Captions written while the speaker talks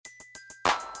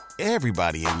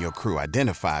Everybody in your crew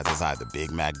identifies as either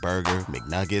Big Mac Burger,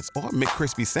 McNuggets, or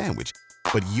McCrispy Sandwich.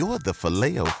 But you're the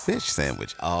Filet-O-Fish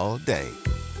Sandwich all day.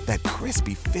 That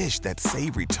crispy fish, that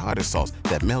savory tartar sauce,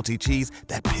 that melty cheese,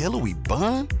 that pillowy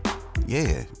bun.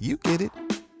 Yeah, you get it.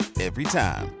 Every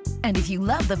time. And if you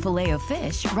love the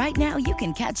Filet-O-Fish, right now you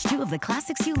can catch two of the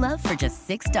classics you love for just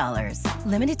 $6.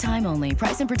 Limited time only.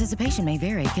 Price and participation may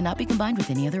vary. Cannot be combined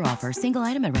with any other offer. Single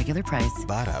item at regular price.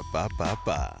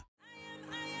 Ba-da-ba-ba-ba.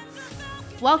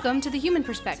 Welcome to The Human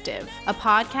Perspective, a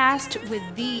podcast with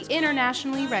the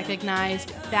internationally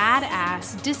recognized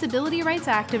badass disability rights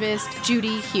activist,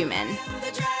 Judy Heumann.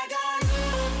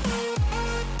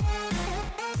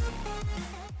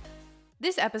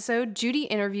 This episode, Judy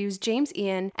interviews James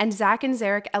Ian and Zack and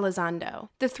Zarek Elizondo.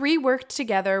 The three worked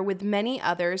together with many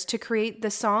others to create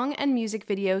the song and music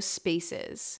video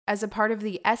Spaces as a part of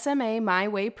the SMA My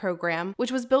Way program,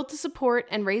 which was built to support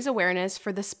and raise awareness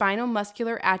for the spinal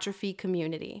muscular atrophy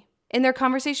community. In their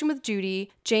conversation with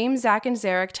Judy, James, Zack, and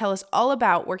Zarek tell us all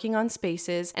about working on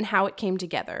Spaces and how it came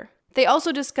together. They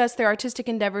also discuss their artistic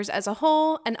endeavors as a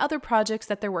whole and other projects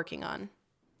that they're working on.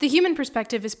 The Human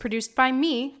Perspective is produced by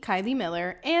me, Kylie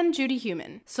Miller, and Judy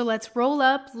Heumann. So let's roll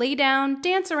up, lay down,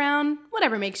 dance around,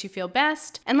 whatever makes you feel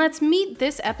best, and let's meet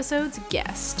this episode's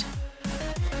guest.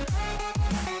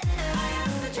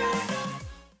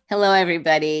 Hello,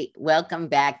 everybody. Welcome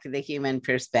back to The Human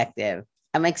Perspective.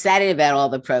 I'm excited about all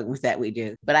the programs that we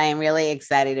do, but I am really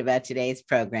excited about today's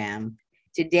program.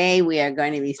 Today, we are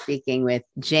going to be speaking with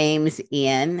James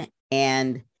Ian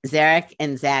and Zarek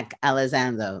and Zack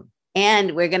Elizondo.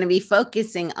 And we're going to be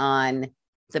focusing on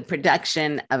the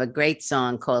production of a great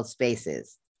song called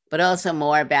Spaces, but also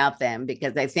more about them,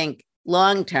 because I think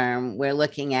long-term, we're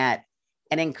looking at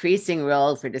an increasing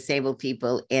role for disabled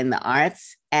people in the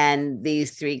arts. And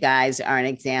these three guys are an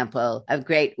example of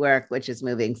great work, which is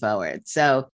moving forward.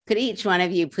 So could each one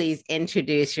of you please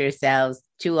introduce yourselves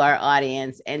to our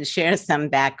audience and share some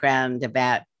background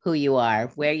about who you are,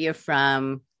 where you're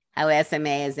from, how SMA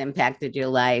has impacted your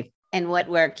life, and what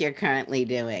work you're currently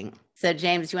doing. So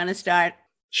James, you want to start?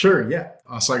 Sure, yeah.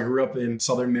 So I grew up in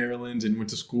Southern Maryland and went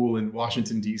to school in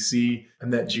Washington, D.C. I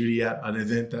met Judy at an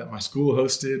event that my school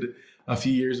hosted a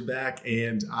few years back,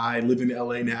 and I live in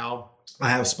L.A. now. I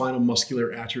have spinal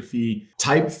muscular atrophy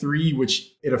type 3,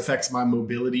 which it affects my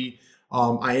mobility.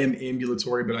 I am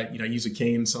ambulatory, but I use a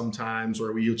cane sometimes or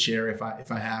a wheelchair if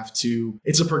I have to.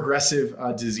 It's a progressive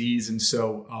disease, and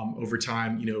so over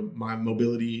time, my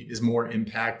mobility is more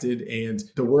impacted. And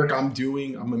the work I'm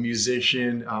doing, I'm a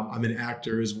musician, I'm an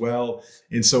actor as well,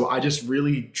 and so I just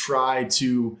really try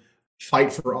to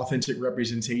fight for authentic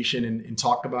representation and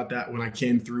talk about that when I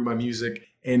can through my music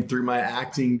and through my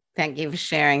acting. Thank you for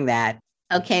sharing that.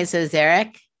 Okay, so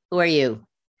Zarek, who are you?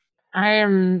 I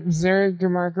am Zarek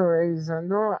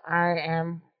Elizondo. I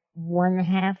am one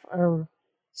half of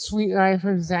Sweet Life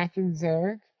of Zack and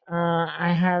Zarek.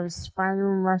 I have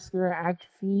spinal muscular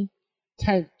atrophy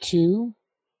type 2.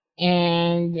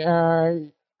 And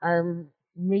our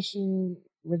mission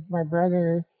with my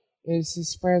brother is to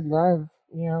spread love,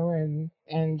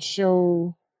 and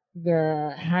show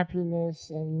the happiness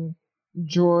and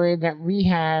joy that we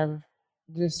have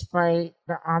despite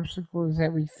the obstacles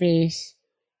that we face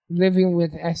living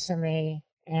with SMA,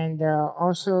 and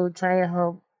also try to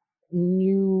help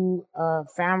new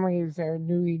families that are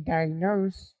newly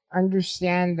diagnosed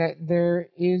understand that there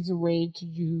is a way to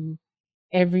do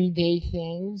everyday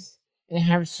things and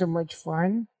have so much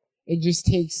fun. It just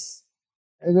takes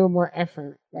a little more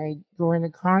effort, like going to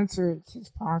concerts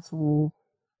is possible,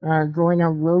 going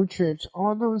on road trips,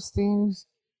 all those things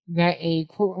that a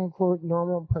quote-unquote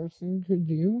normal person could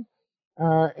do.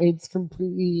 It's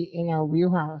completely in our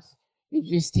wheelhouse. It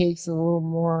just takes a little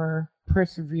more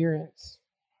perseverance.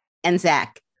 And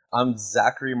Zack. I'm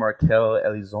Zachary Markel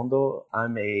Elizondo.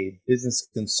 I'm a business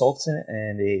consultant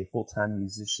and a full-time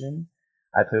musician.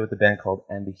 I play with a band called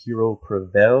And the Hero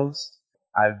Prevails.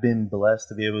 I've been blessed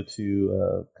to be able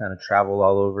to kind of travel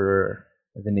all over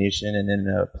the nation and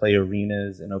then play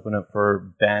arenas and open up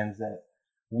for bands that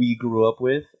we grew up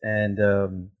with, and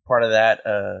part of that,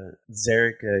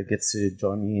 Zarek gets to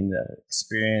join me and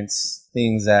experience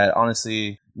things that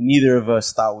honestly neither of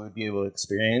us thought we would be able to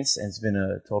experience, and it's been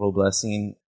a total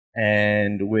blessing.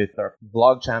 And with our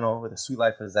vlog channel, with the Sweet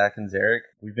Life of Zack and Zarek,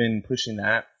 we've been pushing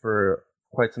that for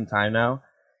quite some time now,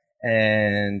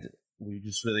 and we're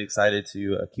just really excited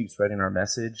to keep spreading our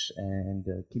message and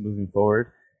keep moving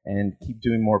forward. And keep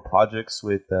doing more projects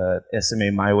with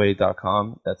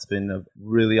SMAMyWay.com. That's been a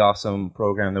really awesome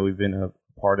program that we've been a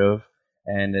part of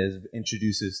and has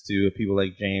introduced us to people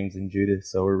like James and Judith.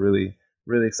 So we're really,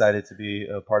 really excited to be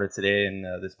a part of today and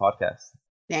this podcast.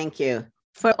 Thank you.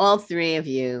 For all three of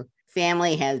you,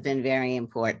 family has been very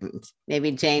important.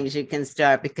 Maybe James, you can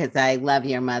start because I love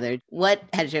your mother. What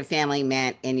has your family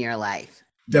meant in your life?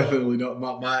 Definitely. No,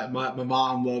 my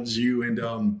mom loves you,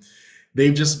 and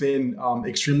they've just been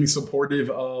extremely supportive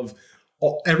of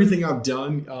everything I've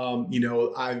done.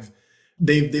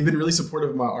 They've been really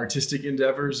supportive of my artistic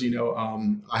endeavors.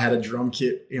 I had a drum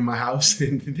kit in my house,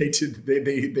 and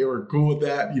they were cool with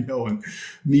that. And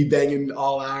me banging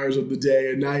all hours of the day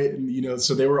and night, and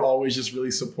so they were always just really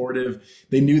supportive.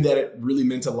 They knew that it really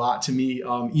meant a lot to me.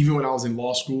 Even when I was in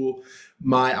law school,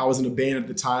 I was in a band at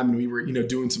the time, and we were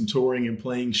doing some touring and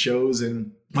playing shows,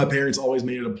 and my parents always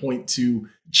made it a point to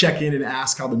check in and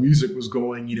ask how the music was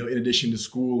going, in addition to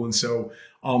school. And so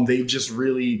they've just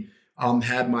really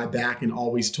had my back and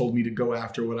always told me to go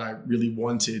after what I really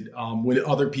wanted. When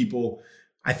other people,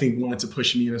 I think, wanted to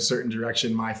push me in a certain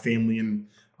direction, my family and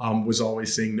was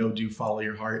always saying, no, do follow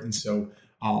your heart. And so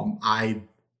I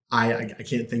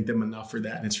can't thank them enough for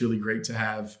that. And it's really great to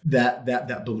have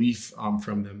that belief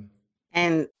from them.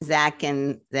 And Zack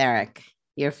and Zarek,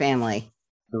 your family.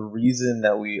 The reason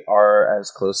that we are as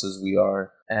close as we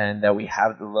are and that we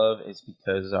have the love is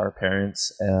because our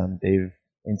parents, they've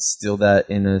instilled that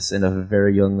in us in a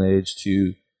very young age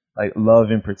to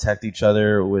love and protect each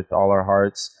other with all our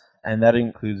hearts. And that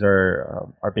includes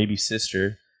our baby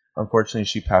sister. Unfortunately,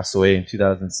 she passed away in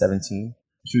 2017.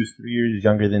 She was 3 years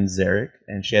younger than Zarek,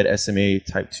 and she had SMA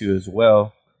type 2 as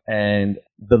well. And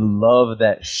the love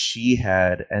that she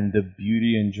had and the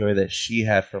beauty and joy that she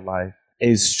had for life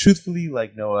is truthfully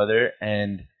like no other.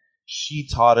 And she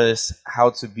taught us how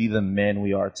to be the men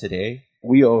we are today.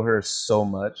 We owe her so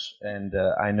much. And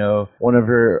I know one of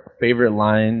her favorite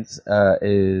lines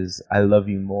is, I love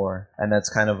you more. And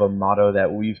that's kind of a motto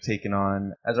that we've taken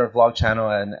on as our vlog channel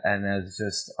and as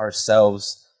just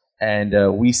ourselves.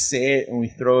 And we say it and we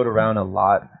throw it around a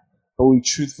lot, but we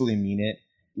truthfully mean it.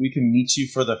 We can meet you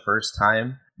for the first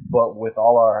time, but with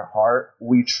all our heart,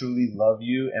 we truly love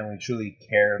you and we truly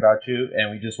care about you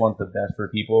and we just want the best for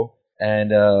people.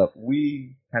 And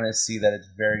we kind of see that it's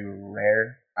very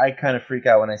rare. I kind of freak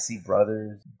out when I see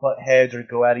brothers butt heads or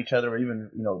go at each other or even,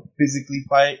 physically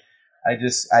fight.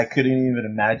 I couldn't even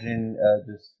imagine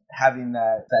just having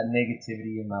that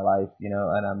negativity in my life,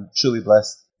 and I'm truly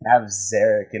blessed to have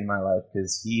Zarek in my life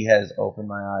because he has opened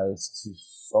my eyes to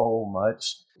so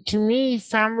much. To me,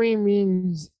 family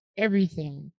means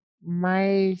everything.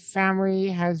 My family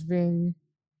has been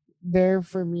there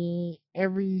for me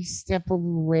every step of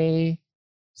the way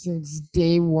since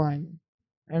day one.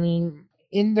 I mean,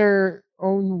 in their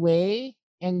own way,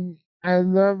 and I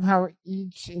love how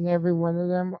each and every one of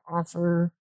them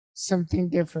offer something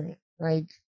different. Like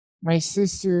my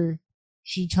sister,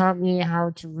 she taught me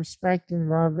how to respect and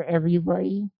love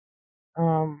everybody.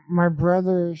 My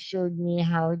brother showed me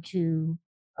how to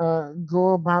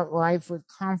go about life with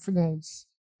confidence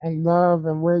and love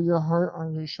and wear your heart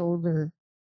on your shoulder.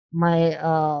 My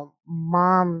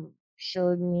mom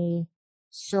showed me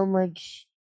so much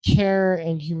care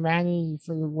and humanity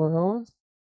for the world.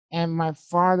 And my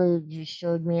father just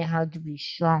showed me how to be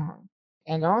strong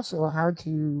and also how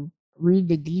to read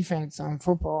the defense on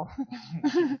football.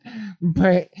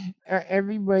 But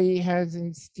everybody has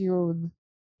instilled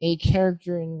a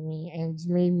character in me and it's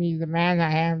made me the man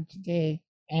I am today.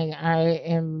 And I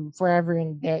am forever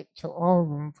in debt to all of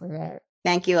them for that.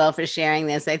 Thank you all for sharing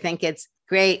this. I think it's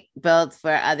great both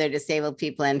for other disabled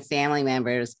people and family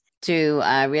members to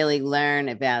really learn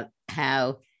about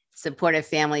how supportive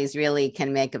families really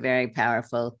can make a very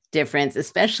powerful difference,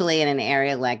 especially in an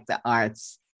area like the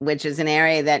arts, which is an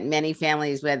area that many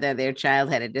families, whether their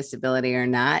child had a disability or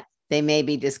not, they may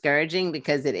be discouraging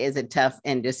because it is a tough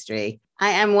industry. I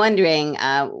am wondering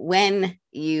when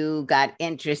you got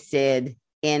interested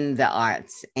in the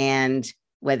arts and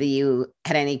whether you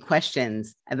had any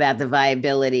questions about the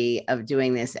viability of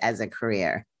doing this as a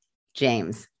career.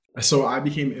 James. So I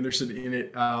became interested in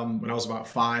it when I was about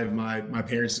 5. My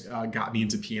parents got me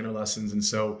into piano lessons. And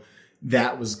so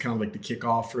that was kind of like the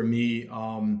kickoff for me.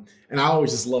 And I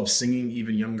always just loved singing,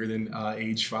 even younger than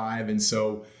age 5. And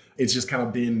so it's just kind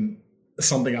of been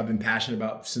something I've been passionate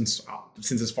about since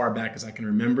as far back as I can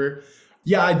remember.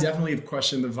 Yeah, I definitely have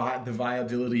questioned the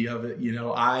viability of it.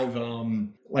 I've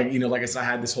like I said, I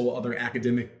had this whole other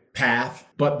academic path,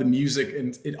 but the music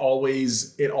and it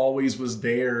always was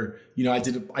there. I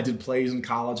did plays in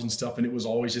college and stuff, and it was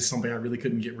always just something I really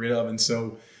couldn't get rid of. And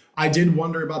so I did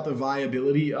wonder about the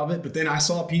viability of it. But then I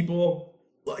saw people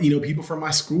from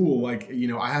my school,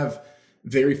 I have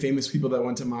very famous people that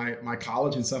went to my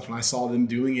college and stuff, and I saw them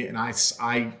doing it, and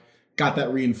I got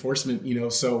that reinforcement.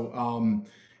 So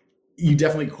you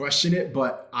definitely question it,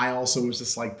 but I also was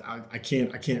just like, I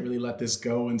can't really let this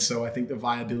go. And so I think the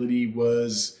viability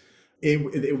was,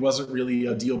 it wasn't really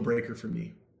a deal breaker for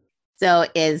me. So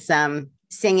is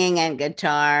singing and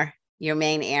guitar your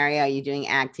main area? Are you doing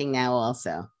acting now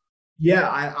also? Yeah,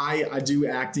 I do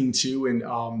acting too, and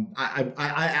I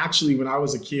actually, when I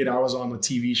was a kid, I was on a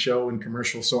TV show and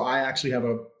commercial, so I actually have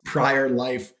a prior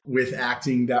life with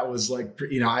acting that was like,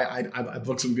 I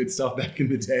booked some good stuff back in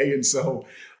the day, and so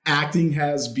acting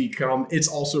has become, it's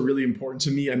also really important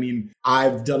to me. I mean,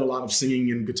 I've done a lot of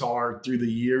singing and guitar through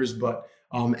the years, but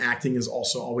acting has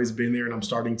also always been there, and I'm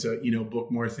starting to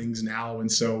book more things now,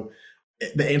 and so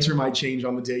the answer might change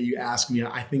on the day you ask me.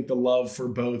 I think the love for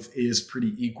both is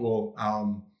pretty equal,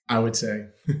 I would say.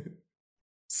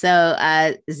 So,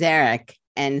 Zarek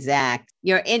and Zach,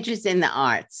 your interest in the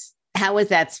arts, how was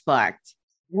that sparked?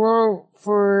 Well,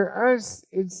 for us,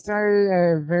 it started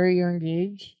at a very young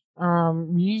age.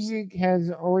 Music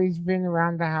has always been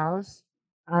around the house.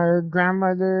 Our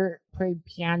grandmother played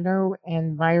piano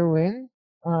and violin.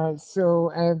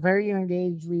 So at a very young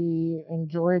age, we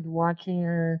enjoyed watching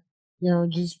her,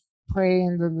 just play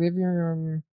in the living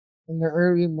room in the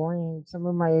early morning. Some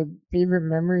of my favorite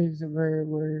memories of her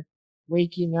were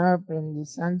waking up and the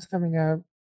sun's coming up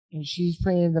and she's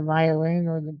playing the violin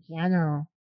or the piano.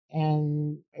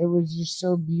 And it was just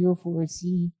so beautiful to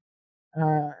see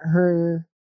her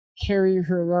carry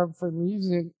her love for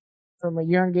music from a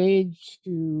young age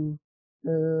to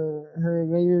her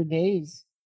later days.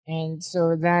 And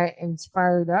so that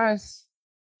inspired us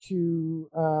to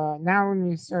not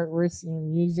only start listening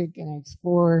to music and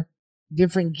explore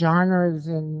different genres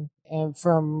and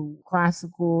from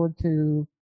classical to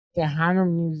Tejano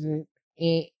music,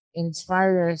 it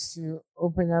inspired us to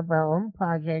open up our own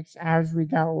projects as we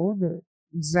got older.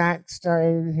 Zack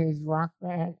started his rock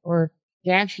band, or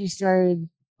he actually started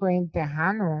playing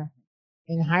Tejano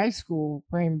in high school,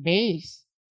 playing bass.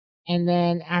 And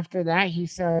then after that, he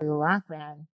started a rock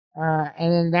band.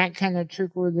 And then that kind of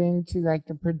trickled into like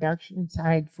the production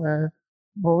side for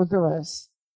both of us.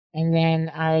 And then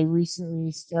I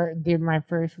recently did my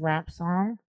first rap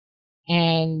song.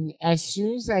 And as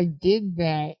soon as I did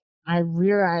that, I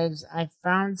realized I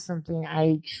found something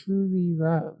I truly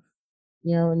love.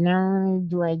 Not only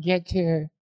do I get to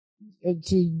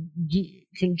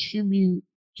contribute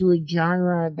to a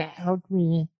genre that helped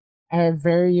me at a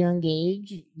very young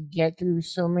age get through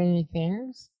so many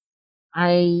things,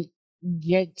 I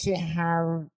get to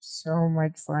have so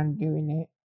much fun doing it,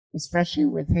 especially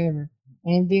with him.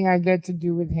 Anything I get to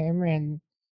do with him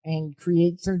and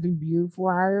create something beautiful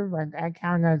out of, like I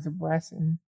count as a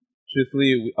blessing.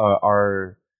 Truthfully,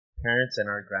 our parents and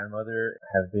our grandmother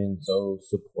have been so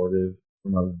supportive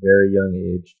from a very young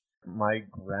age. My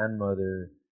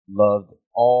grandmother loved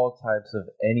all types of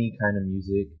any kind of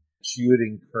music. She would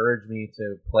encourage me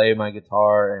to play my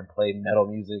guitar and play metal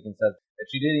music and stuff. And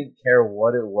she didn't care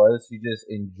what it was. She just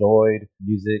enjoyed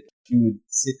music. She would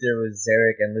sit there with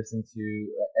Zarek and listen to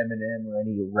Eminem or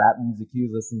any rap music he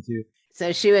was listening to.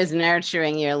 So she was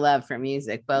nurturing your love for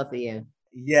music, both of you.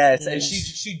 Yes, and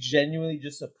she genuinely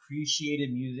just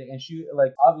appreciated music, and she,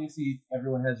 like, obviously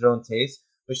everyone has their own taste,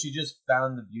 but she just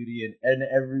found the beauty in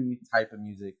every type of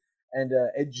music. And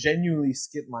it genuinely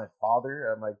skipped my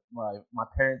father. My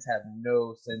parents have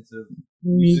no sense of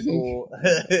musical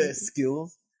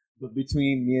skills, but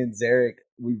between me and Zarek,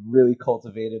 we really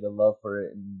cultivated a love for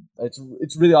it, and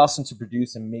it's really awesome to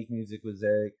produce and make music with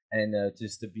Zarek, and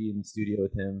just to be in the studio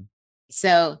with him.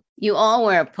 So you all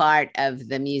were a part of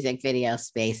the music video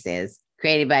spaces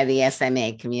created by the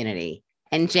SMA community.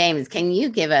 And James, can you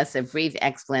give us a brief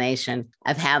explanation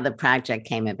of how the project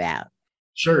came about?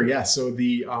 Sure. Yeah. So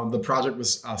the project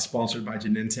was sponsored by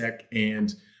Genentech,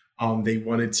 and they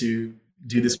wanted to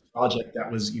do this project that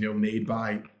was made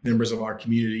by members of our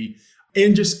community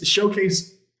and just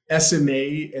showcase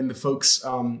SMA and the folks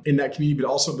in that community, but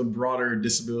also the broader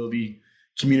disability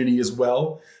community as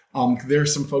well. There are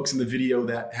some folks in the video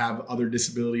that have other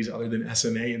disabilities other than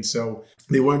SMA, and so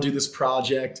they wanted to do this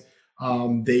project.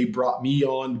 They brought me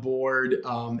on board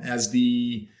as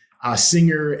the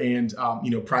singer and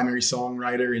primary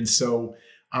songwriter, and so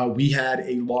we had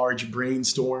a large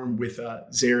brainstorm with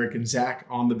Zarek and Zack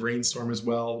on the brainstorm as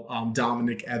well.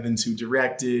 Dominic Evans, who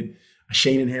directed,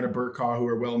 Shane and Hannah Burkhaw, who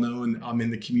are well known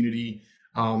in the community,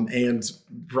 and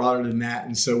broader than that.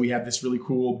 And so we had this really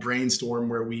cool brainstorm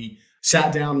where we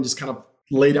sat down and just kind of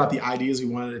laid out the ideas we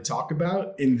wanted to talk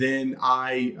about. And then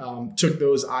I took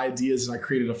those ideas and I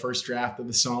created a first draft of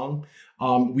the song.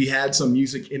 We had some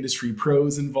music industry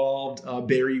pros involved.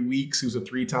 Barry Weeks, who's a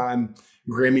 3-time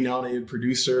Grammy-nominated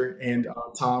producer, and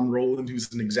Tom Rowland,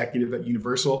 who's an executive at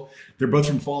Universal. They're both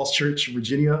from Falls Church,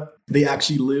 Virginia. They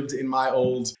actually lived in my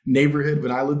old neighborhood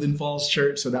when I lived in Falls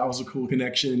Church, so that was a cool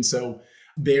connection. And so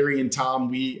Barry and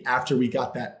Tom, after we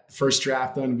got that first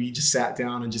draft done, we just sat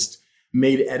down and just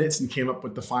made edits and came up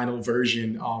with the final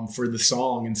version for the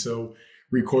song. And so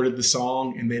recorded the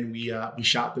song, and then we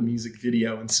shot the music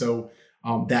video. And so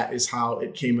that is how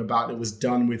it came about. It was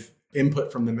done with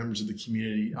input from the members of the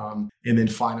community, and then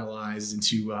finalized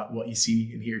into what you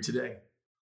see and hear today.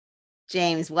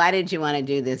 James, why did you want to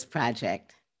do this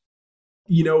project?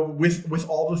 You know, with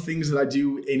all the things that I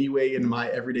do anyway in my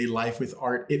everyday life with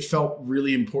art, it felt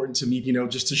really important to me, you know,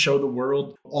 just to show the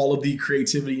world all of the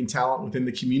creativity and talent within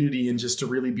the community, and just to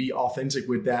really be authentic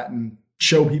with that and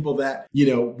show people that,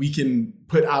 you know, we can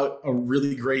put out a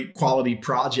really great quality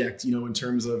project, you know, in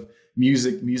terms of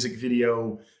music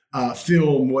video,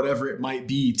 film, whatever it might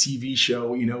be, TV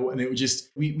show, you know. And it was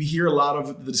just, we hear a lot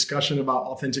of the discussion about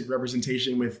authentic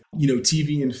representation with, you know,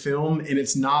 TV and film, and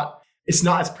it's not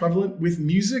as prevalent with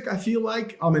music, I feel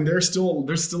like. And there's still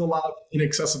a lot of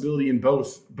inaccessibility in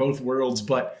both worlds,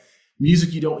 but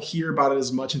music, you don't hear about it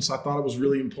as much. And so I thought it was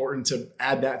really important to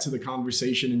add that to the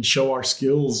conversation and show our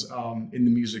skills in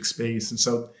the music space. And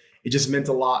so it just meant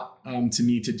a lot to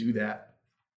me to do that.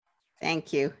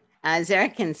 Thank you.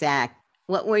 Zarek and Zack,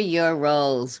 what were your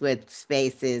roles with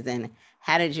Spaces, and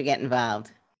how did you get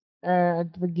involved?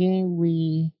 At the beginning,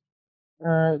 we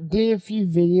did a few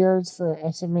videos for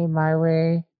SMA My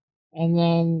Way. And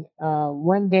then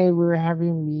one day we were having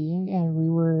a meeting and we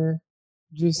were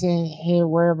just saying, hey,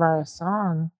 what about a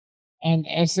song? And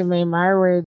SMA My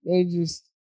Way, they just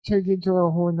took it to a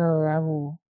whole nother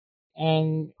level.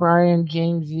 And Brian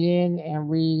James in, and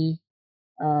we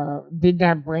did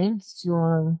that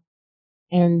brainstorm.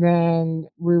 And then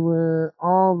we were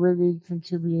all really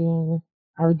contributing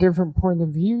our different point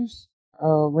of views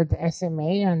with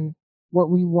SMA and what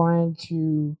we wanted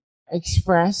to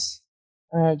express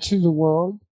to the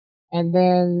world. And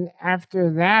then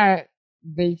after that,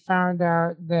 they found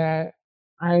out that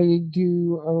I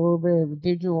do a little bit of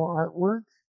digital artwork.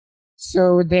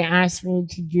 So they asked me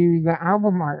to do the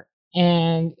album art.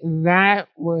 And that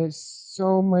was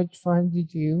so much fun to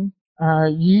do.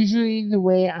 Usually the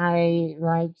way I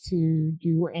like to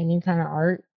do any kind of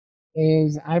art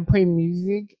is I play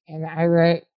music and I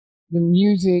let the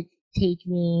music take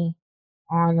me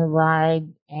on a ride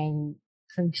and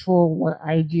control what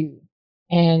I do.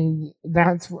 And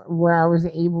that's what I was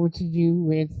able to do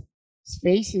with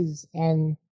Spaces.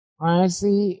 And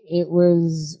honestly, it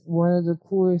was one of the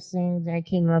coolest things I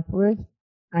came up with.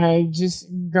 I just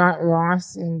got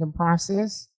lost in the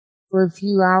process for a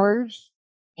few hours,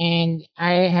 and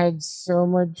I had so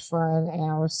much fun, and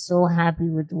I was so happy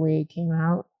with the way it came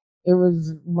out. It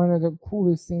was one of the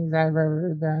coolest things I've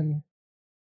ever done.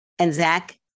 And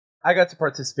Zack? I got to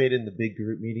participate in the big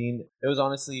group meeting. It was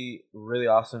honestly really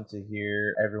awesome to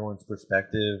hear everyone's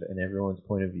perspective and everyone's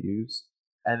point of views.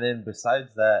 And then besides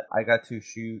that, I got to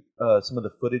shoot some of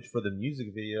the footage for the music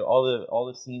video, all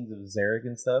the scenes of Zarek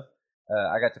and stuff.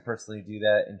 I got to personally do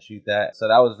that and shoot that. So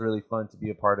that was really fun to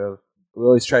be a part of. We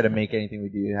always try to make anything we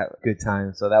do have a good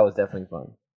time. So that was definitely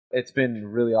fun. It's been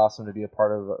really awesome to be a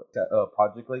part of a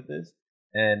project like this.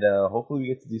 And hopefully we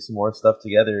get to do some more stuff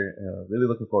together. Really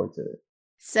looking forward to it.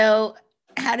 So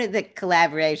how did the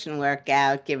collaboration work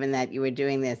out, given that you were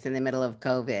doing this in the middle of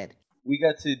COVID? We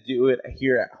got to do it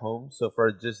here at home. So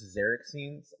for just Zarek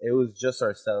scenes, it was just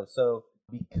ourselves. So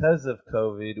because of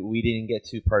COVID, we didn't get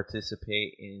to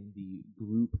participate in the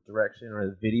group direction or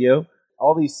the video.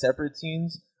 All these separate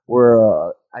scenes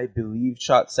were, I believe,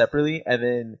 shot separately. And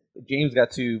then James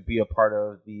got to be a part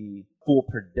of the full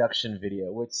production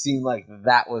video, which seemed like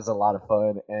that was a lot of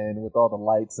fun. And with all the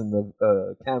lights and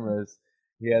the cameras,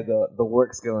 he had the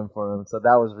works going for him. So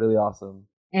that was really awesome.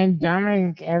 And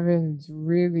Dominic Evans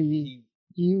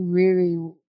he really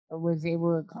was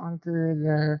able to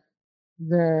conquer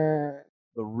the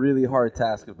really hard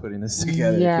task of putting this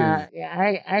together. Yeah,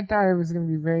 I thought it was going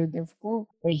to be very difficult,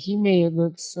 but he made it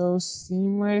look so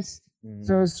seamless,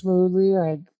 so smoothly,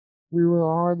 like we were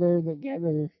all there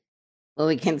together. Well,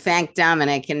 we can thank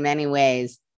Dominic in many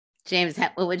ways. James,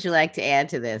 what would you like to add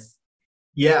to this?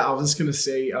 Yeah, I was just going to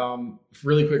say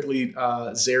really quickly,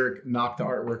 Zarek knocked the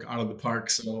artwork out of the park.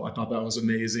 So I thought that was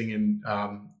amazing. And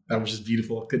that was just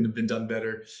beautiful. It couldn't have been done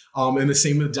better. And the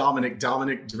same with Dominic.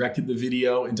 Dominic directed the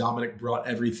video and Dominic brought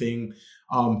everything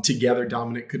together.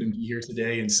 Dominic couldn't be here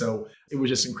today. And so it was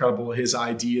just incredible. His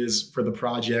ideas for the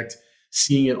project,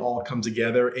 seeing it all come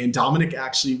together. And Dominic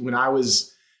actually, when I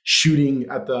was shooting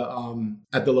at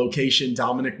the location,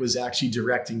 Dominic was actually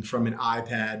directing from an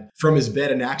iPad from his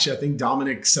bed. And actually, I think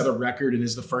Dominic set a record and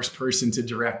is the first person to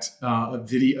direct a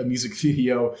music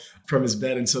video from his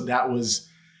bed. And so that was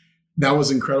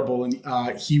incredible.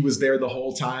 And he was there the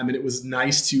whole time. And it was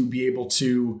nice to be able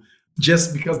to,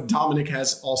 just because Dominic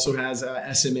also has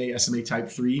SMA type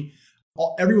 3.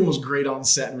 Everyone was great on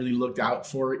set and really looked out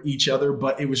for each other,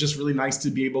 but it was just really nice to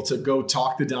be able to go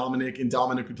talk to Dominic, and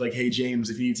Dominic would be like, hey, James,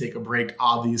 if you need to take a break,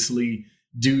 obviously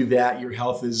do that. Your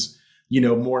health is,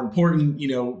 more important,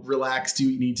 relax, do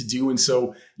what you need to do. And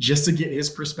so just to get his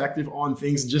perspective on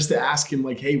things and just to ask him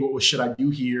like, hey, what should I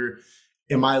do here?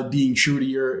 Am I being true to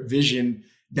your vision?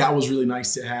 That was really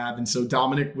nice to have. And so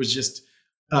Dominic was just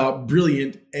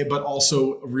brilliant, but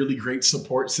also a really great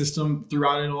support system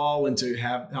throughout it all. And to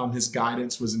have his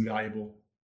guidance was invaluable.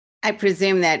 I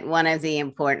presume that one of the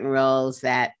important roles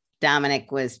that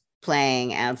Dominic was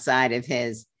playing outside of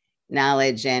his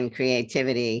knowledge and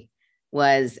creativity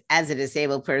was, as a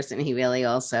disabled person, he really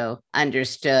also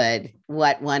understood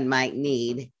what one might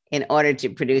need in order to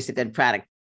produce a good product.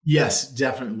 Yes,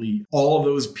 definitely. All of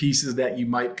those pieces that you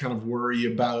might kind of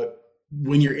worry about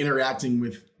when you're interacting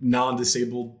with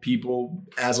non-disabled people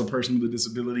as a person with a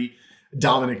disability,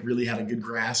 Dominic really had a good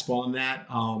grasp on that.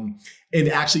 And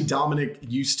actually, Dominic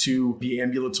used to be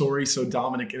ambulatory. So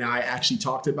Dominic and I actually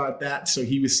talked about that. So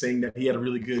he was saying that he had a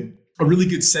really good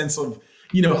sense of,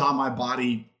 how my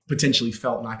body potentially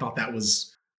felt. And I thought I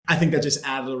think that just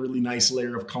added a really nice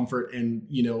layer of comfort and,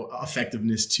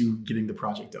 effectiveness to getting the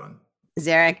project done.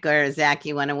 Zarek or Zach,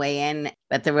 you want to weigh in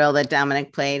about the role that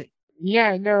Dominic played?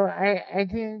 Yeah, no, I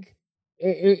think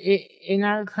in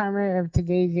our climate of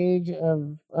today's age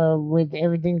of with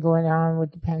everything going on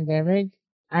with the pandemic,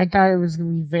 I thought it was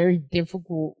going to be very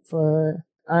difficult for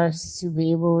us to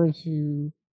be able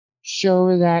to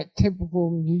show that typical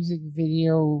music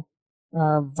video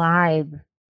vibe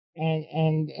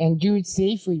and do it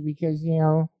safely, because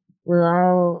we're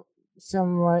all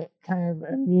somewhat kind of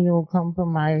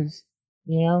immunocompromised,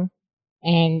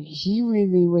 and he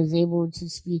really was able to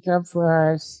speak up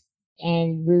for us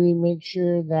and really make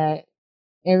sure that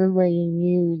everybody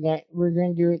knew that we're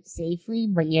going to do it safely,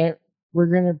 but yet we're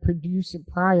going to produce a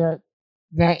product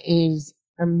that is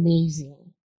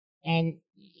amazing. And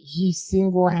he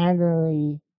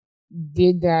single-handedly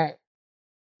did that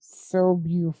so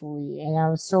beautifully. And I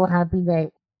was so happy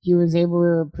that he was able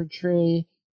to portray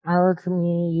our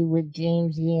community with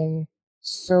James Ian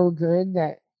so good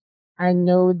that I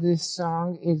know this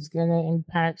song is going to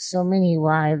impact so many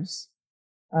lives,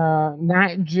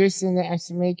 not just in the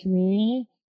SMA community,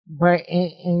 but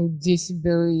in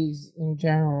disabilities in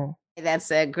general.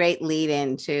 That's a great lead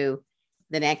into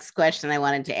the next question I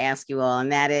wanted to ask you all,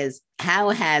 and that is,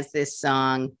 how has this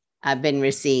song been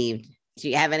received? Do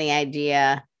you have any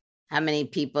idea how many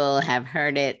people have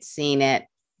heard it, seen it?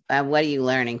 What are you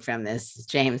learning from this,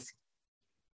 James?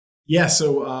 Yeah,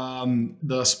 so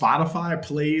the Spotify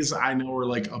plays, I know, are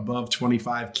like above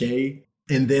 25K.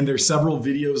 And then there's several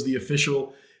videos. The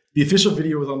official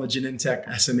video was on the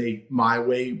Genentech SMA My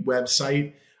Way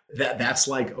website. That's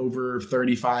like over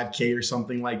 35K or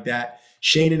something like that.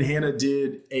 Shane and Hannah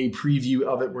did a preview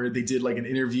of it where they did like an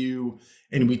interview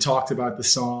and we talked about the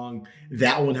song.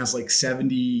 That one has like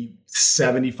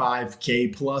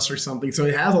 75K plus or something. So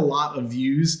it has a lot of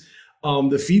views.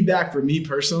 The feedback for me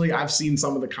personally, I've seen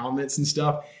some of the comments and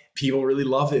stuff. People really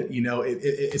love it.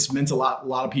 It's meant a lot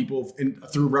of people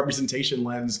through representation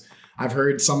lens. I've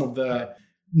heard some of the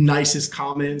nicest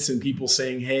comments and people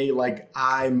saying, hey, like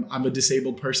I'm a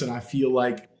disabled person. I feel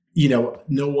like,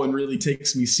 no one really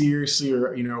takes me seriously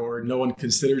or no one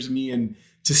considers me. And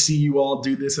to see you all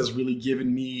do this has really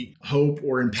given me hope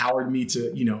or empowered me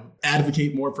to,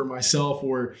 advocate more for myself.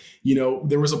 Or,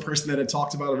 there was a person that had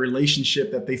talked about a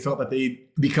relationship that they felt that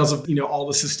because of, all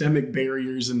the systemic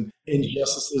barriers and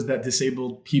injustices that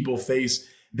disabled people face,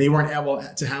 they weren't able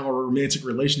to have a romantic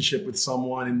relationship with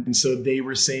someone. And so they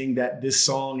were saying that this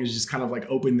song is just kind of like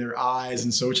opened their eyes.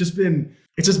 And so it's just been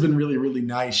really, really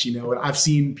nice, and I've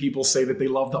seen people say that they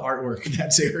love the artwork that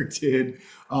Zarek did.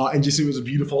 And just, it was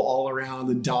beautiful all around.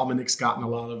 And Dominic's gotten a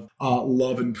lot of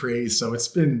love and praise. So it's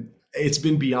been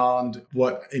beyond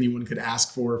what anyone could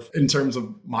ask for in terms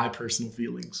of my personal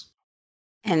feelings.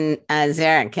 And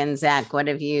Zarek and Zach, what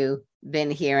have you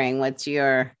been hearing? What's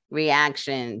your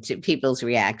reaction to people's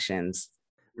reactions?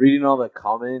 Reading all the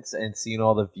comments and seeing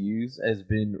all the views has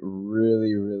been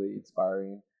really, really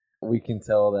inspiring. We can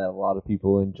tell that a lot of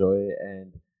people enjoy it,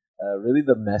 and really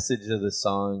the message of the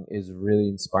song is really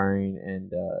inspiring,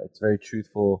 and it's very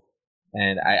truthful.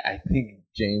 And I think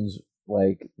James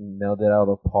nailed it out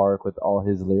of the park with all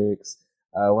his lyrics.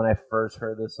 When I first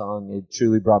heard the song, it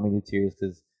truly brought me to tears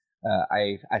because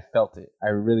I felt it. I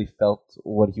really felt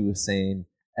what he was saying,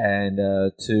 and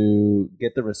to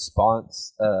get the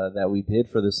response that we did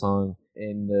for the song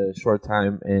in the short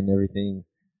time and everything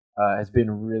has been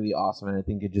really awesome. And I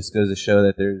think it just goes to show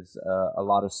that there's a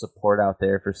lot of support out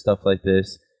there for stuff like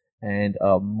this. And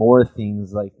more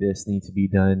things like this need to be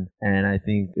done. And I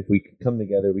think if we can come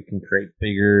together, we can create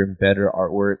bigger and better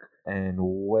artwork and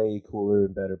way cooler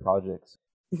and better projects.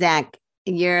 Zack,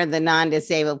 you're the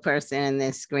non-disabled person in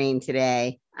this screen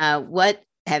today. What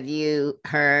have you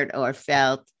heard or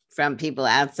felt from people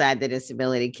outside the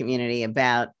disability community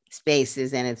about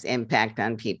Spaces and its impact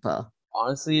on people?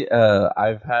 Honestly,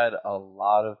 I've had a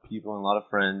lot of people and a lot of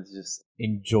friends just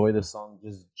enjoy the song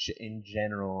just in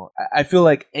general. I feel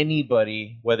like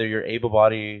anybody, whether you're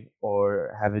able-bodied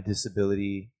or have a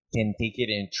disability, can take it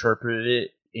and interpret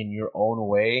it in your own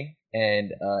way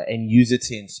and use it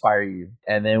to inspire you.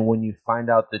 And then when you find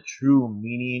out the true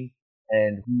meaning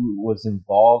and who was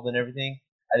involved and everything,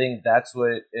 I think that's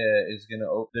what is going to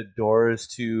open the doors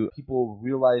to people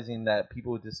realizing that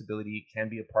people with disability can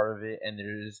be a part of it, and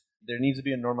there needs to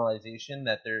be a normalization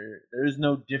that there is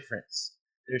no difference.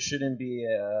 There shouldn't be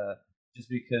just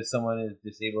because someone is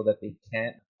disabled that they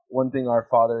can't. One thing our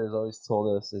father has always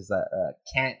told us is that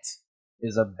can't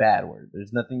is a bad word.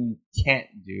 There's nothing you can't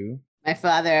do. My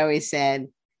father always said,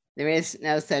 there is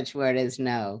no such word as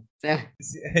no. So.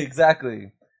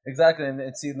 Exactly.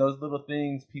 And see, those little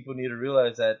things, people need to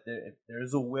realize that if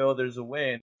there's a will, there's a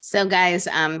way. So guys,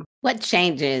 what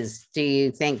changes do you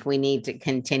think we need to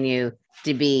continue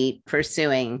to be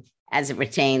pursuing as it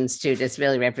pertains to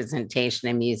disability representation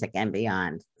in music and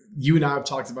beyond? You and I have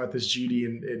talked about this, Judy,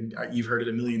 and you've heard it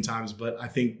a million times, but I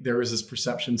think there is this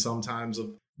perception sometimes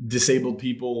of disabled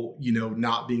people,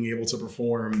 not being able to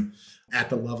perform at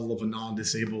the level of a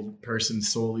non-disabled person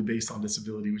solely based on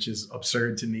disability, which is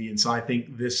absurd to me. And so I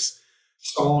think this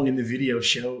song and the video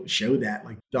show that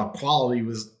like the quality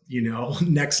was,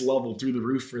 next level through the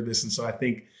roof for this. And so I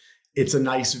think it's a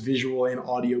nice visual and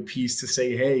audio piece to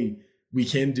say, hey, we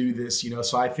can do this,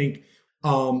 So I think,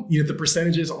 the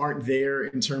percentages aren't there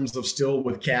in terms of still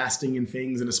with casting and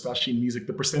things, and especially in music,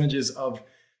 the percentages of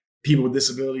people with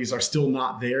disabilities are still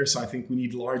not there. So I think we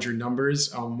need larger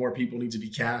numbers. More people need to be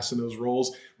cast in those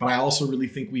roles. But I also really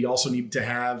think we also need to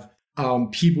have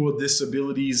people with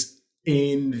disabilities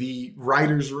in the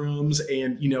writers' rooms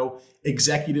and,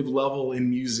 executive level in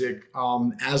music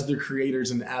as the creators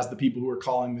and as the people who are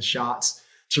calling the shots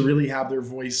to really have their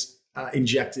voice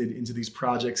injected into these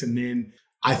projects. And then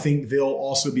I think they'll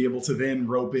also be able to then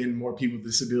rope in more people with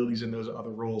disabilities in those other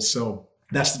roles. So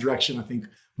that's the direction I think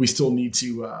we still need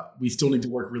to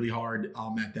work really hard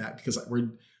at that, because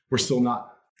we're still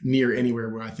not near anywhere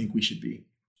where I think we should be.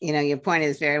 Your point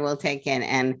is very well taken.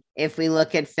 And if we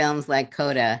look at films like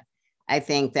Coda, I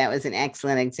think that was an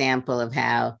excellent example of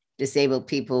how disabled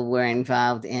people were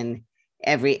involved in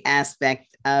every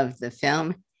aspect of the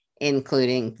film,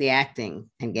 including the acting,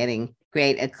 and getting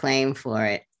great acclaim for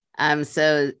it.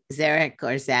 So Zarek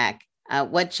or Zack,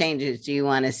 what changes do you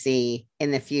want to see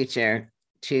in the future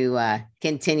to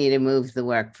continue to move the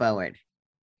work forward?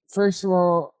 First of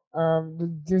all,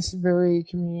 the disability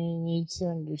community needs to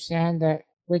understand that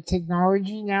with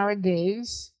technology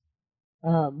nowadays,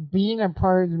 being a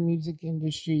part of the music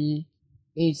industry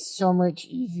is so much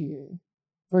easier.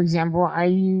 For example, I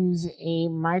use a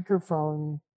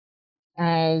microphone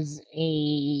as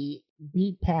a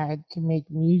beat pad to make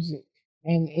music,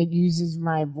 and it uses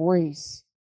my voice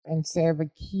instead of a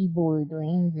keyboard or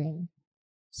anything.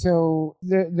 So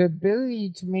the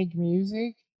ability to make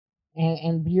music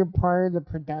and be a part of the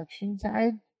production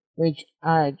side, which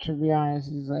to be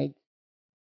honest is like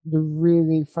the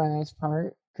really funnest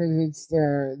part, because it's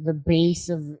the base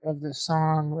of the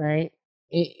song, right?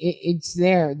 It's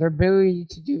there. The ability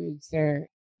to do it's there,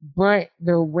 but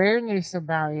the awareness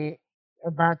about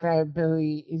that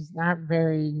ability is not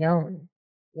very known.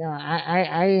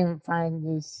 I didn't find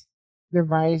this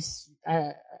device.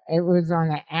 It was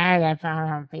on an ad I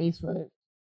found on Facebook.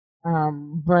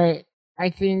 But I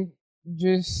think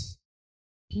just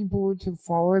people to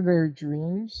follow their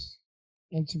dreams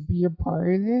and to be a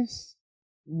part of this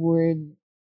would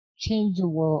change the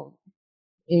world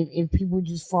if people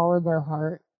just follow their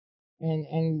heart,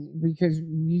 and because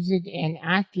music and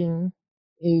acting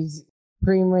is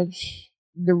pretty much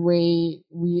the way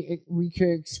we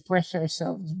could express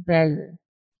ourselves better.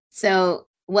 So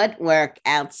what work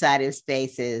outside of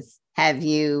Spaces have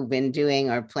you been doing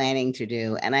or planning to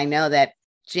do? And I know that,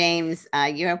 James,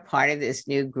 you're a part of this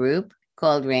new group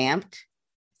called Ramped.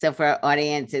 So for our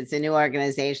audience, it's a new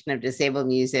organization of disabled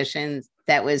musicians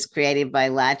that was created by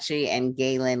Lachi and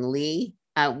Galen Lee.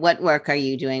 What work are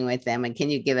you doing with them? And can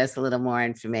you give us a little more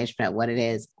information about what it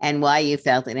is and why you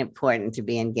felt it important to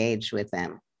be engaged with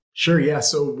them? Sure. Yeah.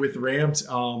 So with Ramped,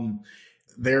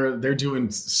 they're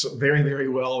doing very, very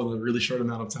well in a really short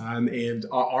amount of time. And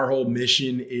our whole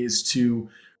mission is to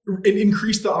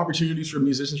increase the opportunities for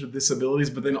musicians with disabilities,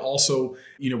 but then also,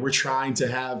 we're trying to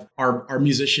have our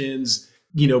musicians,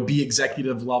 be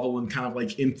executive level and kind of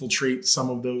like infiltrate some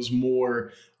of those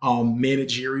more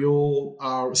managerial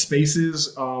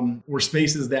spaces or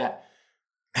spaces that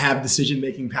have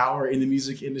decision-making power in the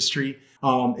music industry.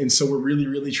 And so we're really,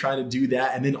 really trying to do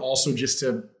that. And then also just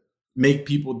to make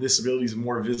people with disabilities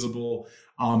more visible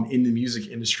in the music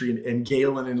industry. And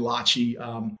Galen and Lachi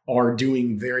are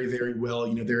doing very, very well.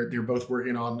 They're both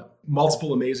working on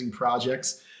multiple amazing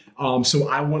projects. So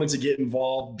I wanted to get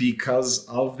involved because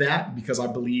of that, because I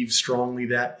believe strongly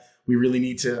that we really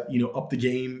need to, up the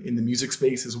game in the music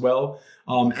space as well.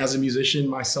 As a musician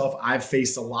myself, I've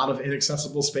faced a lot of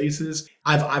inaccessible spaces.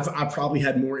 I've probably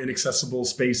had more inaccessible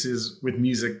spaces with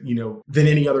music, than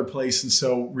any other place. And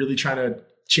so really trying to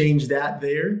change that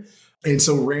there. And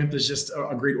so Ramp is just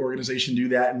a great organization to do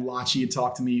that. And Lachi had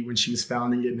talked to me when she was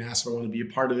founding it and asked if I want to be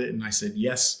a part of it. And I said,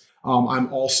 yes.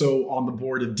 I'm also on the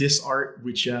board of DisArt,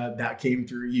 which that came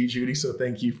through you, Judy. So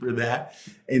thank you for that.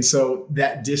 And so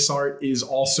that DisArt is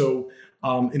also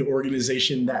an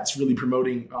organization that's really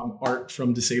promoting art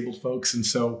from disabled folks. And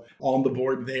so on the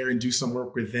board there and do some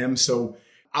work with them. So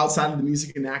outside of the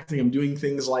music and acting, I'm doing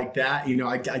things like that.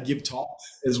 I give talks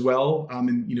as well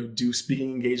and, do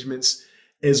speaking engagements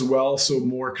as well. So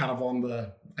more kind of on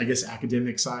the, I guess,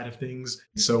 academic side of things.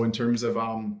 So in terms of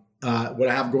what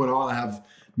I have going on, I have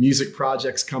music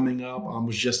projects coming up. I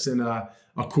was just in a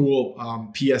cool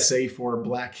PSA for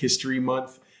Black History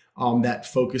Month that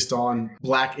focused on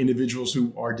Black individuals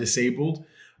who are disabled.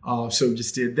 So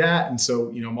just did that. And so,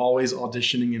 I'm always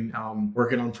auditioning and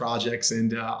working on projects.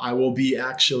 And I will be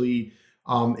actually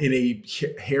in a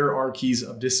Hierarchies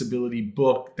of Disability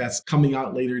book that's coming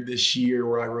out later this year,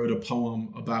 where I wrote a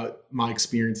poem about my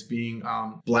experience being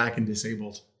Black and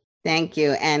disabled. Thank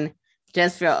you. And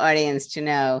just for our audience to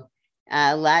know,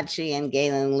 Lachi and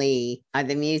Galen Lee are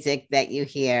the music that you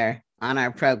hear on our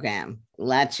program.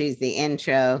 Lachi's the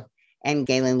intro and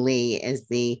Galen Lee is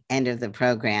the end of the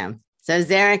program. So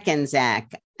Zarek and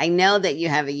Zack, I know that you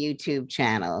have a YouTube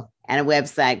channel and a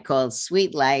website called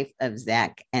Sweet Life of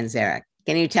Zack and Zarek.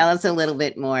 Can you tell us a little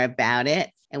bit more about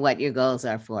it and what your goals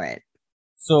are for it?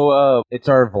 So it's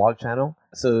our vlog channel.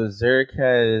 So Zarek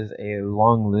has a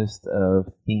long list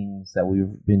of things that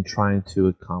we've been trying to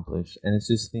accomplish. And it's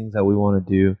just things that we want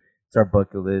to do. It's our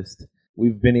bucket list.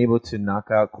 We've been able to knock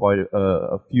out quite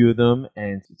a few of them.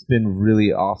 And it's been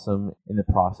really awesome in the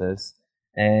process.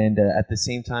 And at the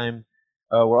same time,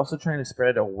 we're also trying to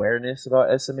spread awareness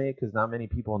about SMA because not many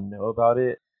people know about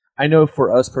it. I know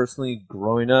for us personally,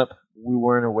 growing up, we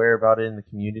weren't aware about it in the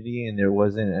community and there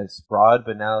wasn't as broad,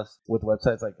 but now with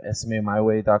websites like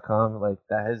SMAmyway.com, like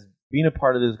that has been a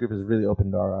part of this group has really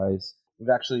opened our eyes. We've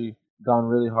actually gone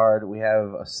really hard. We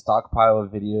have a stockpile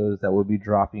of videos that will be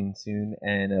dropping soon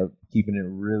and keeping it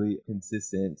really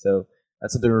consistent. So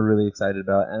that's something we're really excited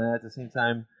about. And at the same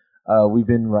time, we've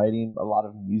been writing a lot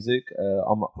of music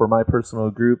for my personal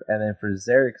group, and then for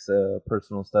Zarek's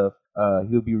personal stuff,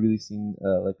 he'll be releasing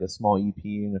like a small EP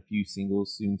and a few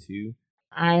singles soon too.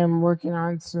 I am working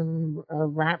on some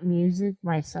rap music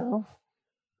myself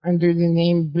under the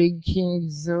name Big King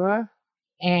Zilla,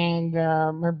 and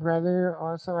my brother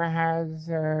also has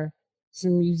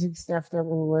some music stuff that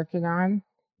we're working on.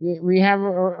 We have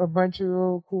a bunch of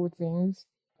real cool things.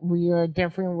 We are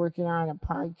definitely working on a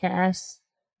podcast.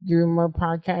 Doing more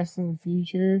podcasts in the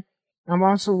future. I'm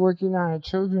also working on a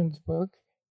children's book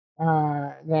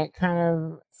that kind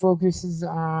of focuses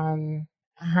on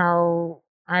how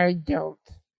I dealt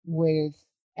with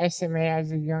SMA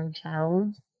as a young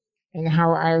child and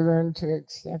how I learned to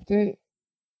accept it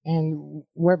and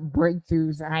what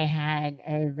breakthroughs I had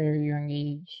at a very young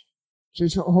age.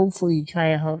 Just hopefully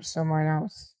try to help someone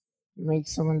else, make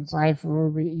someone's life a little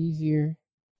bit easier.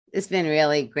 It's been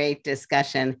really great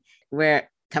discussion. We're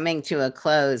coming to a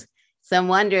close. So I'm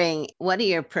wondering, what are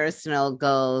your personal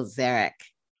goals, Zarek?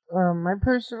 My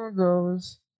personal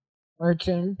goals are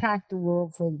to impact the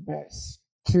world for the best,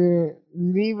 to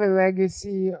leave a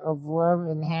legacy of love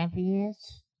and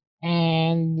happiness,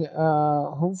 and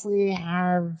hopefully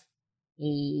have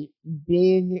a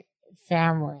big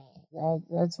family.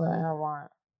 That's what I want.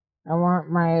 I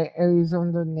want my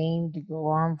Elizondo name to go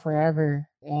on forever,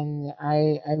 and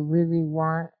I really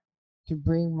want to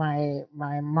bring my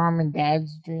mom and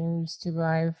dad's dreams to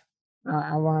life.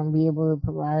 I want to be able to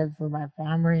provide for my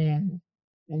family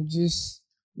and just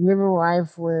live a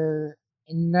life where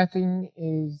nothing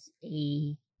is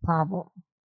a problem.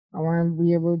 I want to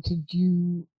be able to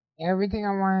do everything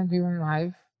I want to do in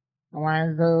life. I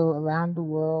want to go around the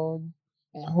world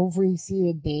and hopefully see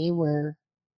a day where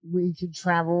we could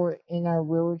travel in our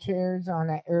wheelchairs on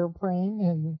an airplane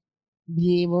and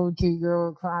be able to go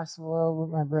across the world with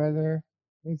my brother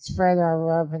and spread our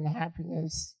love and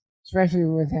happiness, especially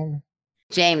with him.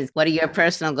 James, what are your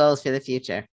personal goals for the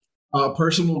future?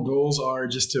 Personal goals are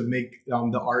just to make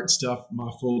the art stuff my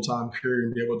full-time career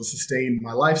and be able to sustain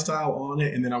my lifestyle on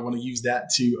it. And then I want to use that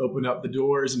to open up the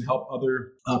doors and help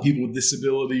other people with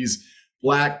disabilities,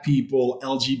 Black people,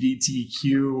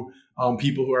 LGBTQ,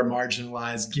 people who are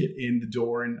marginalized get in the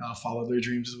door and follow their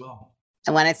dreams as well.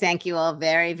 I want to thank you all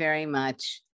very, very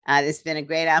much. This has been a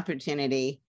great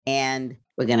opportunity. And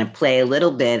we're going to play a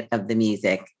little bit of the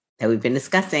music that we've been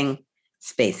discussing,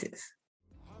 Spaces.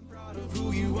 I'm proud of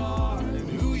who you are and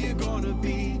who you're gonna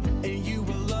be, and you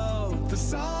will love the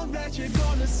song that you're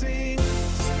gonna sing.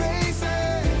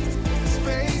 Spaces,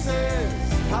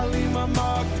 spaces, I'll leave my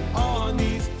mark on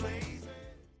these places.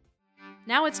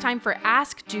 Now it's time for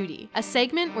Ask Judy, a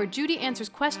segment where Judy answers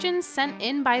questions sent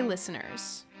in by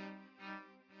listeners.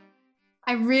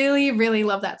 I really, really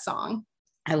love that song.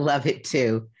 I love it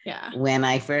too. Yeah. When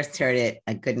I first heard it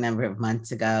a good number of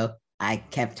months ago, I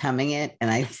kept humming it and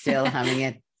I'm still humming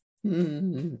it.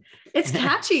 It's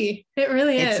catchy. It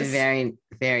really is. It's a very,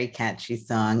 very catchy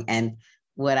song. And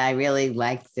what I really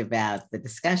liked about the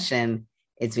discussion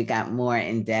is we got more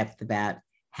in depth about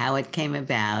how it came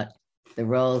about, the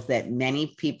roles that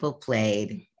many people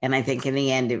played. And I think in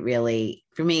the end, it really,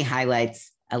 for me,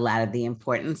 highlights a lot of the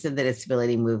importance of the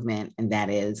disability movement. And that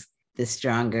is, the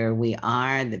stronger we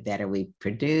are, the better we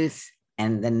produce.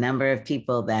 And the number of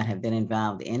people that have been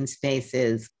involved in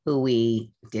spaces who we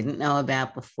didn't know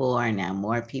about before, now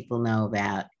more people know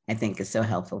about, I think is so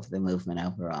helpful for the movement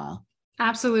overall.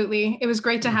 Absolutely. It was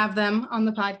great to have them on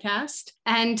the podcast.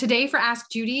 And today for Ask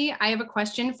Judy, I have a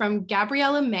question from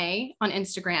Gabriella May on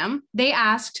Instagram. They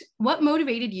asked, what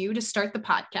motivated you to start the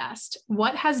podcast?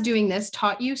 What has doing this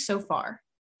taught you so far?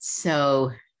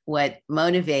 So what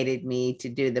motivated me to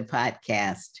do the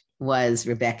podcast was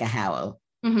Rebecca Howell.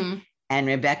 Mm-hmm. And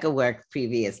Rebecca worked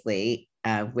previously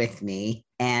with me.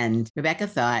 And Rebecca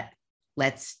thought,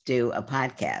 let's do a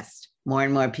podcast. More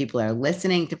and more people are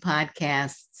listening to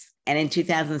podcasts. And in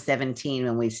 2017,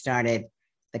 when we started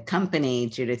the company,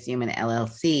 Judith Human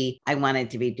LLC, I wanted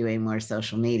to be doing more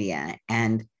social media.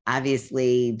 And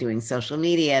obviously doing social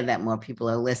media that more people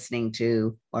are listening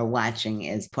to or watching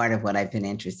is part of what I've been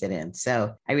interested in.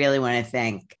 So I really want to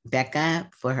thank Becca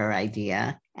for her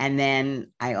idea. And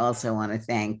then I also want to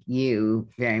thank you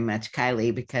very much,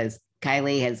 Kylie, because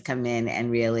Kylie has come in and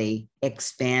really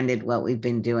expanded what we've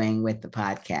been doing with the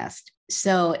podcast.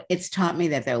 So it's taught me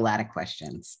that there are a lot of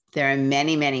questions. There are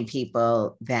many, many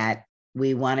people that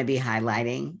we want to be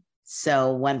highlighting.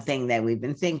 So one thing that we've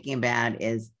been thinking about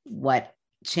is what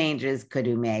changes could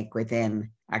we make within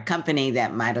our company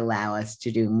that might allow us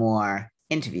to do more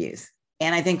interviews.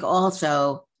 And I think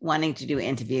also wanting to do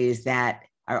interviews that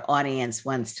our audience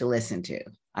wants to listen to.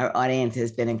 Our audience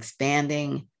has been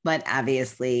expanding, but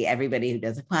obviously everybody who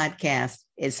does a podcast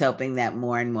is hoping that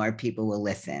more and more people will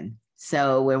listen.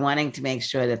 So we're wanting to make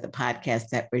sure that the podcasts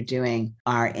that we're doing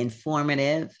are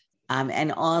informative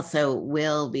and also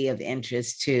will be of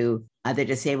interest to other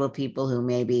disabled people who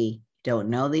maybe don't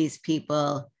know these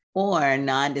people, or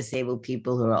non-disabled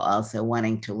people who are also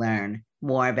wanting to learn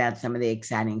more about some of the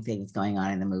exciting things going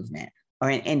on in the movement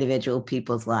or in individual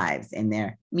people's lives, in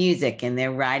their music, in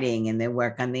their writing, in their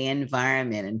work on the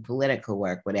environment and political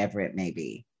work, whatever it may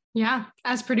be. Yeah,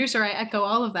 as producer, I echo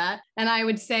all of that. And I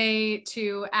would say,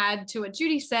 to add to what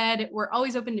Judy said, we're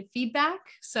always open to feedback.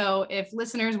 So if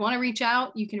listeners want to reach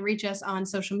out, you can reach us on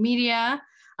social media.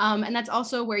 And that's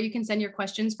also where you can send your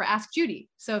questions for Ask Judy.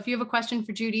 So if you have a question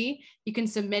for Judy, you can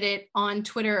submit it on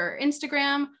Twitter or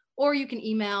Instagram, or you can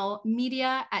email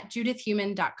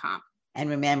media@judithhuman.com.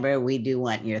 And remember, we do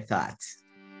want your thoughts.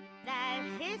 That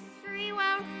history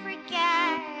won't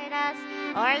forget us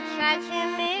or try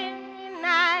to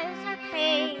minimize our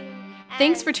pain.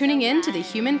 Thanks for tuning in to The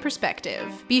Human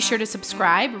Perspective. Be sure to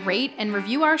subscribe, rate, and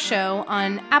review our show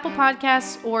on Apple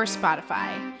Podcasts or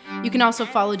Spotify. You can also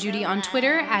follow Judy on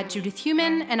Twitter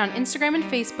 @JudithHuman and on Instagram and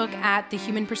Facebook @The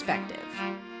Human Perspective.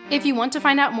 If you want to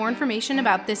find out more information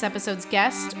about this episode's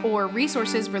guest or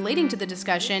resources relating to the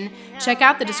discussion, check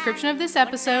out the description of this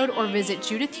episode or visit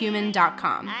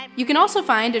judithhuman.com. You can also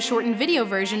find a shortened video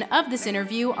version of this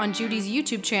interview on Judy's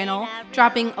YouTube channel,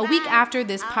 dropping a week after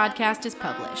this podcast is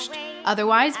published.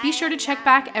 Otherwise, be sure to check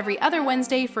back every other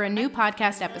Wednesday for a new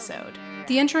podcast episode.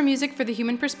 The intro music for The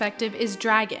Human Perspective is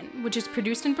Dragon, which is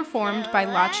produced and performed by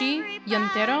Lachi,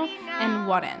 Yontero, and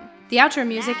Warren. The outro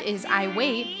music is I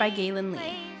Wait by Galen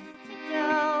Lee.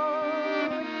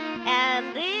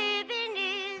 And living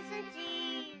isn't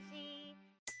easy.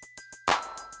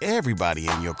 Everybody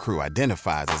in your crew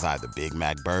identifies as either Big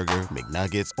Mac Burger,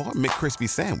 McNuggets, or McCrispy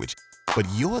Sandwich. But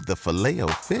you're the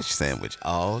Filet-O-Fish Sandwich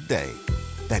all day.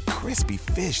 That crispy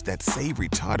fish, that savory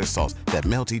tartar sauce, that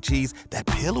melty cheese, that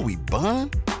pillowy bun.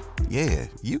 Yeah,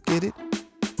 you get it.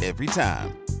 Every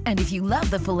time. And if you love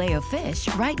the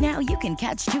Filet-O-Fish, right now you can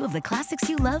catch two of the classics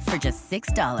you love for just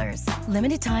 $6.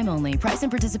 Limited time only. Price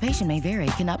and participation may vary.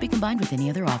 Cannot be combined with any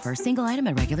other offer. Single item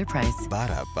at regular price.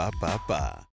 Ba-da-ba-ba-ba.